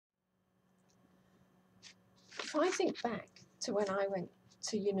If I think back to when I went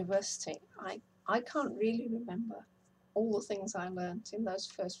to university, I can't really remember all the things I learned in those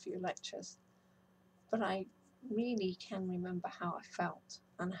first few lectures, but I really can remember how I felt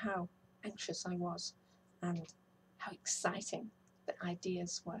and how anxious I was and how exciting the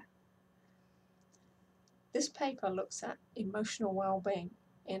ideas were. This paper looks at emotional well-being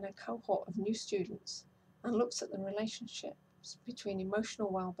in a cohort of new students and looks at the relationships between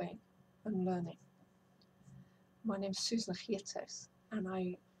emotional well-being and learning. My name is Geertshuis and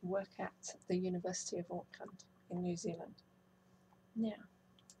I work at the University of Auckland in New Zealand. Now,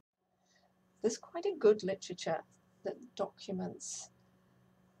 there's quite a good literature that documents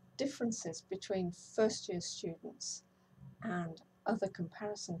differences between first-year students and other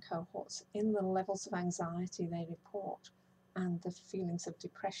comparison cohorts in the levels of anxiety they report and the feelings of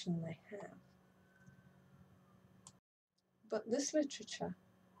depression they have. But this literature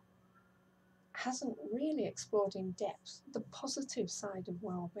hasn't really explored in depth the positive side of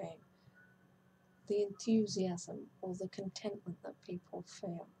well-being, the enthusiasm or the contentment that people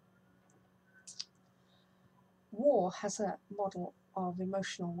feel. War has a model of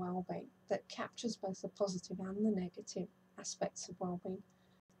emotional well-being that captures both the positive and the negative aspects of well-being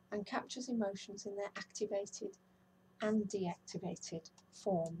and captures emotions in their activated and deactivated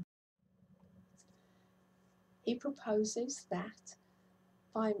form. He proposes that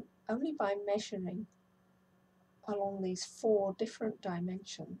only by measuring along these 4 different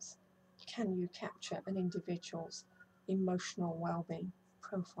dimensions can you capture an individual's emotional well-being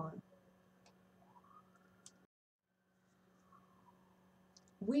profile.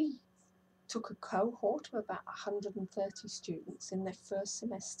 We took a cohort of about 130 students in their first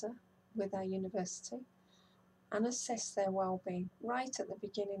semester with our university and assessed their well-being right at the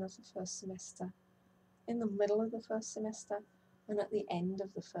beginning of the first semester, in the middle of the first semester, and at the end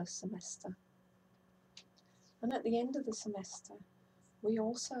of the first semester. And at the end of the semester, we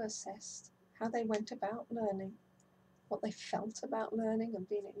also assessed how they went about learning, what they felt about learning and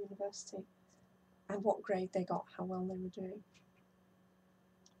being at university, and what grade they got, how well they were doing.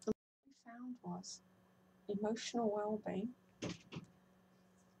 And what we found was emotional well-being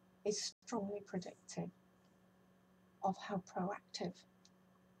is strongly predictive of how proactive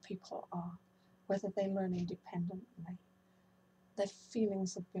people are, whether they learn independently, their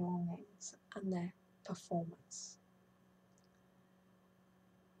feelings of belongings and their performance.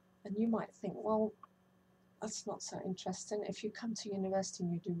 And you might think, well, that's not so interesting. If you come to university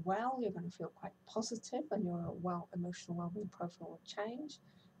and you do well, you're going to feel quite positive and your emotional well-being profile will change.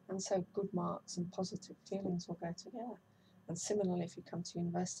 And so good marks and positive feelings will go together. And similarly, if you come to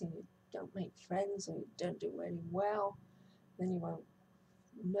university and you don't make friends or you don't do really well, then you won't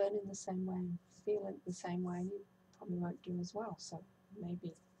learn in the same way and feel in the same way, and you probably won't do as well. So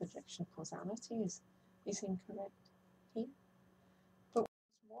maybe projection causality is incorrect here. But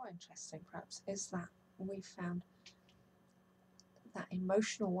what's more interesting perhaps is that we found that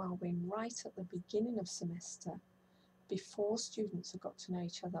emotional well-being right at the beginning of semester, before students had got to know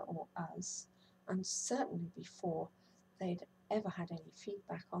each other or us, and certainly before they'd ever had any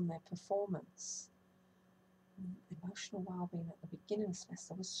feedback on their performance. Emotional well-being at the beginning of the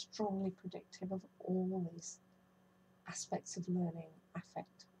semester was strongly predictive of all these aspects of learning,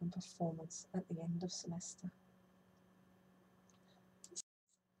 affect and performance at the end of semester.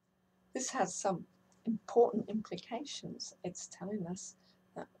 This has some important implications. It's telling us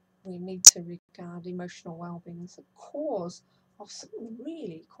that we need to regard emotional well-being as a cause of some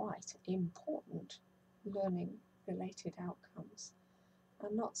really quite important learning related outcomes,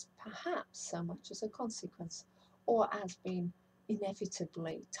 and not perhaps so much as a consequence or as being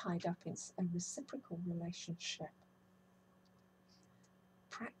inevitably tied up in a reciprocal relationship.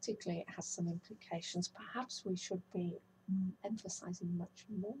 Practically, it has some implications. Perhaps we should be emphasizing much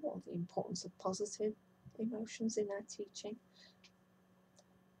more the importance of positive emotions in our teaching.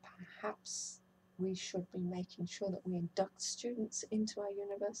 Perhaps we should be making sure that we induct students into our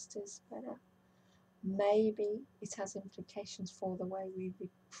universities better. Maybe it has implications for the way we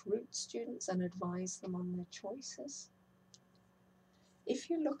recruit students and advise them on their choices. If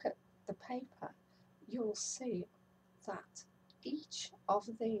you look at the paper, you'll see that each of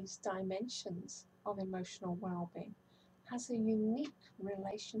these dimensions of emotional well-being has a unique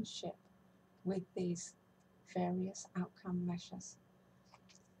relationship with these various outcome measures.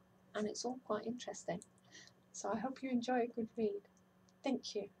 And it's all quite interesting. So I hope you enjoy a good read.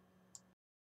 Thank you.